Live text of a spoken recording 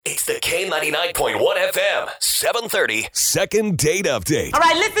K99.1 FM, 730. Second date update. All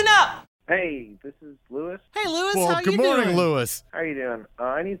right, listen up. Hey, this is Lewis. Hey, Lewis, Well, how you good morning, doing? Lewis. How you doing?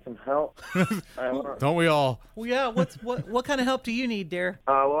 I need some help. Don't we all? Well, yeah, what kind of help do you need, dear?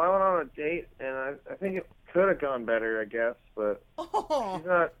 Well, I went on a date, and I think it could have gone better, I guess, but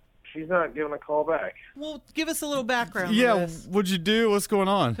Oh, she's not giving a call back. well, give us a little background, Yeah, Lewis. what'd you do? What's going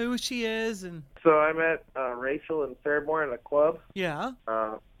on? Who she is, and So I met Rachel and Fairmore at a club. yeah.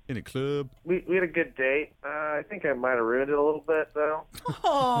 In a club. We had a good date. I think I might have ruined it a little bit, though.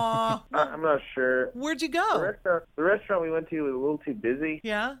 Aw, I'm not sure. where'd you The go? restaurant we went to was a little too busy,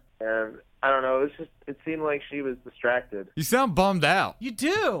 Yeah, and I don't know. It seemed like she was distracted. You sound bummed out. you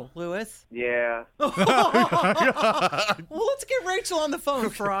do, Lewis. Yeah. Well, let's get Rachel on the phone,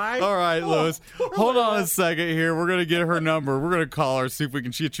 Fry. All right, Oh, Lewis. poor Hold on a Lewis. second here. We're going to get her number. We're going to call her, see if we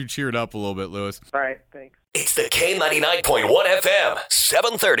can get you cheered up a little bit, Lewis. All right. Thanks. It's the K99.1 FM,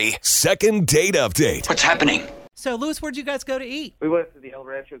 730. Second date update. What's happening? So, Lewis, where'd you guys go to eat? We went to the El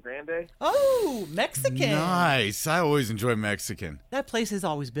Rancho Grande. Oh, Mexican. Nice. I always enjoy Mexican. That place is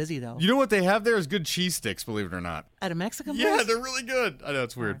always busy, though. You know what they have there is good cheese sticks, believe it or not. At a Mexican place? Yeah, they're really good. I know,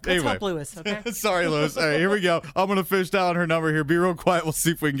 it's weird. Let's Anyway. help Lewis, okay? Sorry, Lewis. All right, here we go. I'm going to fish down her number here. Be real quiet. We'll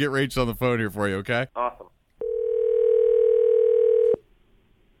see if we can get Rachel on the phone here for you, okay? Awesome.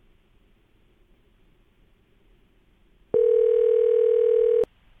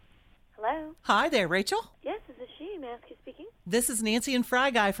 Hello? Hi there, Rachel. Yes, this is she. May I ask who's speaking? This is Nancy and Fry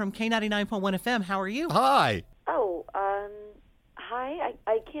Guy from K99.1 FM. How are you? Hi. Oh, hi.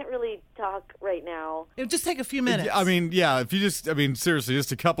 I can't really talk right now. It'll just take a few minutes. I mean, yeah, if you just, seriously,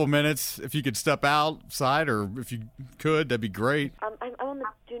 just a couple minutes. If you could step outside or if you could, that'd be great. I'm on the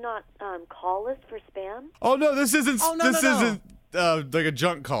do not call list for spam. Oh, no, this isn't, Oh, no, this no, no. isn't like a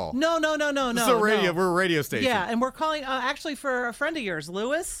junk call. No. This is a radio, no. we're a radio station. Yeah, and we're calling actually for a friend of yours,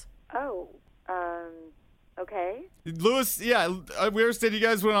 Lewis. Oh, okay. Lewis, yeah, we understand you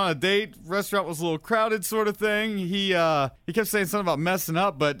guys went on a date. Restaurant was a little crowded, sort of thing. He kept saying something about messing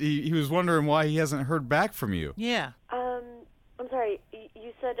up, but he was wondering why he hasn't heard back from you. Yeah. I'm sorry.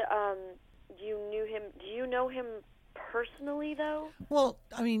 You said you knew him. Do you know him personally, though? Well,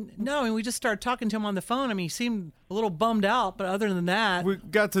 no, we just started talking to him on the phone. He seemed a little bummed out, but other than that, We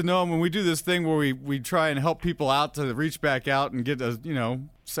got to know him when we do this thing where we try and help people out to reach back out and get a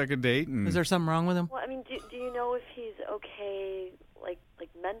second date. And is there something wrong with him? Well, do you know if he's okay, like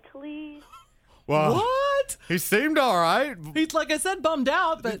mentally? well, What? he seemed all right. He's, like I said, bummed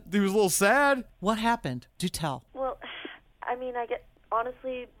out, but He was a little sad. what happened? Do tell. Well, I get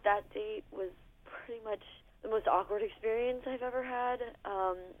honestly that date was pretty much the most awkward experience I've ever had.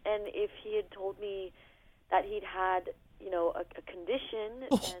 And if he had told me that he'd had, a condition,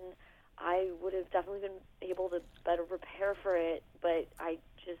 then I would have definitely been able to better prepare for it. But I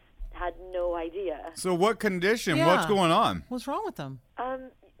just had no idea. So what condition? Yeah. What's going on? What's wrong with him?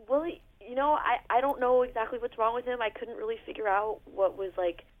 Well, I don't know exactly what's wrong with him. I couldn't really figure out what was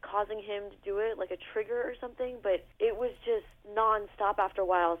causing him to do it, like a trigger or something. But it was just nonstop after a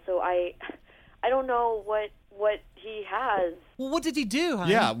while. So I don't know what he has. Well, what did he do,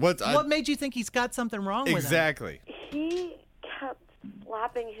 honey? Yeah, what made you think he's got something wrong with him? Exactly. He kept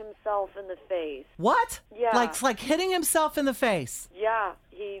slapping himself in the face. What? Yeah. Like hitting himself in the face. Yeah,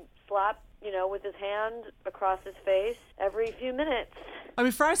 he slapped, with his hand across his face every few minutes.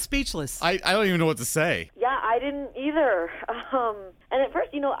 Fry's speechless. I don't even know what to say. Yeah, I didn't either. And at first,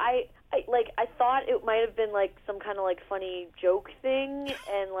 I thought it might have been some kind of funny joke thing,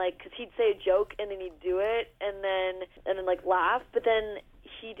 and because he'd say a joke and then he'd do it, and then laugh. But then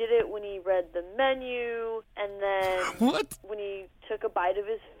he did it when he read the menu, and then What? when he took a bite of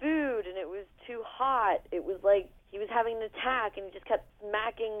his food and it was too hot. It was like he was having an attack, and he just kept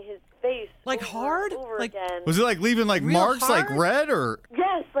smacking his face over Hard? and over Like- again. Was it leaving Real marks hard? red or?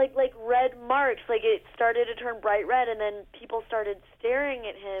 Yes, like red marks. It started to turn bright red, and then people started staring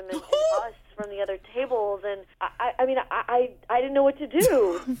at him and us from the other tables, and I didn't know what to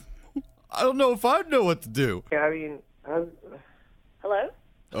do. I don't know if I'd know what to do. Yeah, Hello?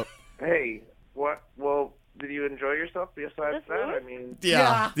 hey, what? Well, did you enjoy yourself besides This that? Lewis?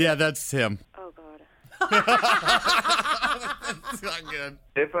 Yeah, that's him. Oh God. It's not good.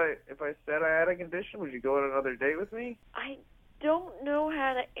 If I said I had a condition, would you go on another date with me? I don't know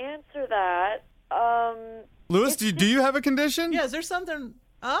how to answer that. Lewis, do you have a condition? Yeah, is there something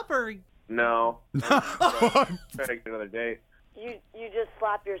up or? No. Try to get another date. You just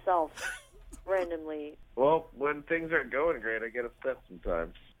slap yourself randomly. Well, when things aren't going great, I get upset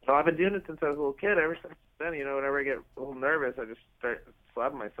sometimes. So I've been doing it since I was a little kid. Ever since then, whenever I get a little nervous, I just start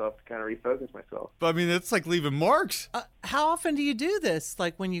slapping myself to kind of refocus myself. But I mean, it's like leaving marks. How often do you do this?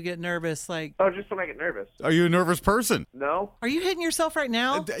 Like when you get nervous? Like, Oh, just when I get nervous. Are you a nervous person? No? are you hitting yourself right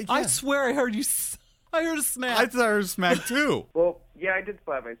now? Yeah. I swear I heard you. I heard a smack. I thought I was smacked too. Well, yeah, I did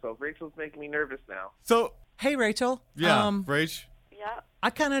slap myself. Rachel's making me nervous now. So, Hey, Rachel. yeah, Rach. Yeah. I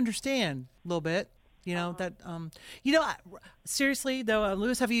kind of understand a little bit. You know that. Seriously though,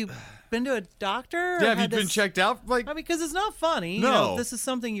 Lewis, have you been to a doctor? Yeah, have you been checked out? Like, I mean, because it's not funny. No. You know, this is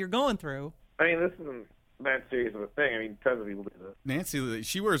something you're going through. I mean, this isn't that serious of a thing. I mean, tons of people do this. Nancy,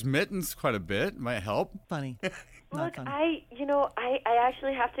 she wears mittens quite a bit. Might help. Funny. Not Look, funny. I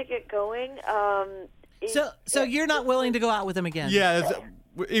actually have to get going. So you're not willing to go out with him again? Yeah,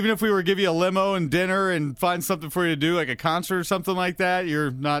 even if we were to give you a limo and dinner and find something for you to do, like a concert or something like that, you're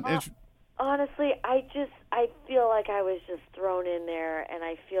not interested? Honestly, I feel like I was just thrown in there, and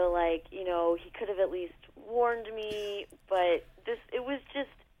I feel like, he could have at least warned me, but it was just,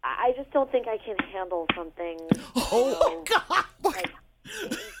 I just don't think I can handle something. Oh, God. Like,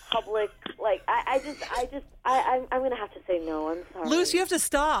 in public, like, I'm going to have to say no, I'm sorry. Lewis, you have to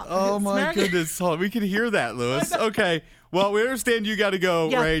stop. Oh, my Smack- goodness. Oh, we can hear that, Lewis. Okay. Well, we understand you got to go,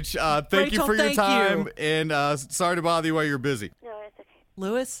 Yeah. Rach. Thank you Rachel, for your thank time, you. and sorry to bother you while you're busy. No, it's okay.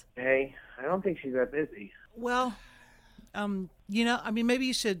 Lewis? Hey, I don't think she's that busy. Well, I mean, maybe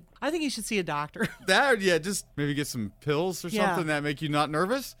you should, I think you should see a doctor. That, or, yeah, just maybe get some pills or Yeah. something that make you not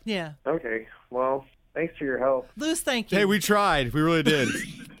nervous. Yeah. Okay, well, thanks for your help. Lewis, thank you. Hey, we tried. We really did.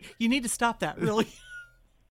 You need to stop that, really.